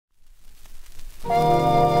Each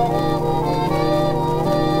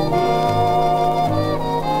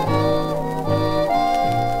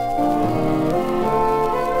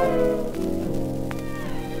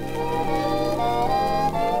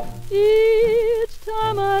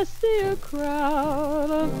time I see a crowd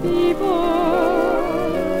of people,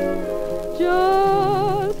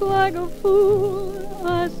 just like a fool,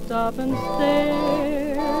 I stop and stare.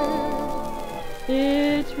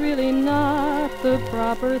 It's really not the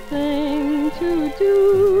proper thing to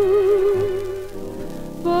do,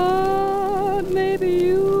 but maybe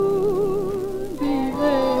you'll be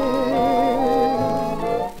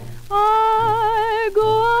there. I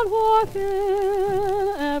go out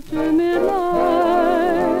walking after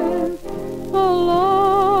midnight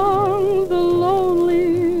along the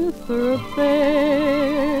lonely thoroughfare.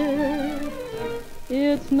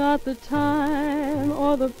 It's not the time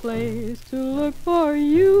or the place to look for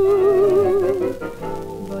you,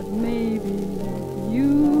 but maybe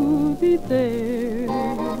you'll be there.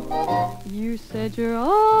 You said your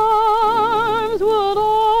arms would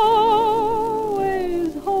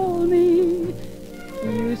always hold me.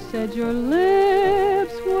 You said your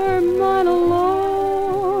lips were mine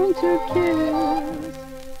alone to kiss.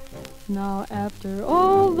 Now after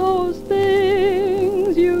all those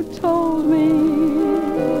things you told me,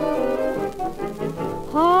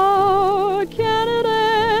 how can it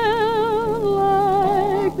end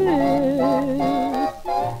like this?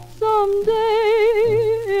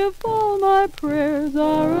 Someday, if all my prayers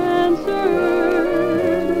are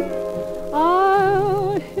answered,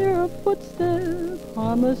 I'll hear a footstep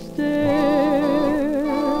on the stair.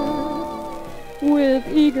 With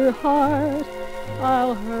eager heart,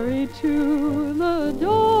 I'll hurry to the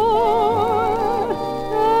door,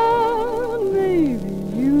 and maybe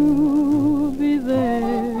you'll be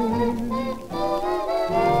there.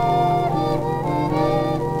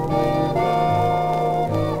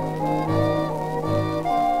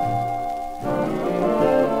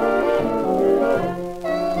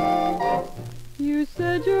 You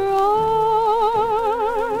said your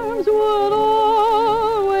arms would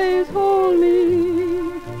always hold me.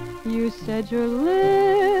 You said your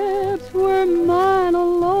lips were mine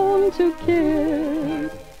alone to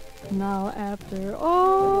kiss. Now after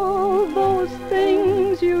all those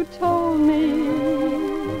things you told me,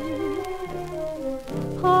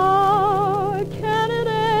 how can it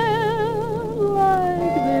end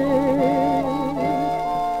like this?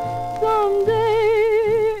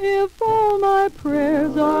 Someday, if all my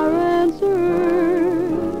prayers are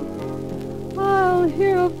answered, I'll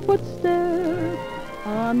hear a footstep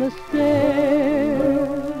on the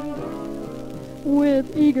stair.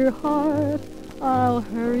 With eager heart, I'll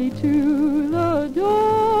hurry to the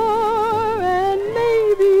door, and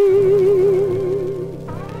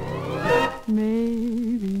maybe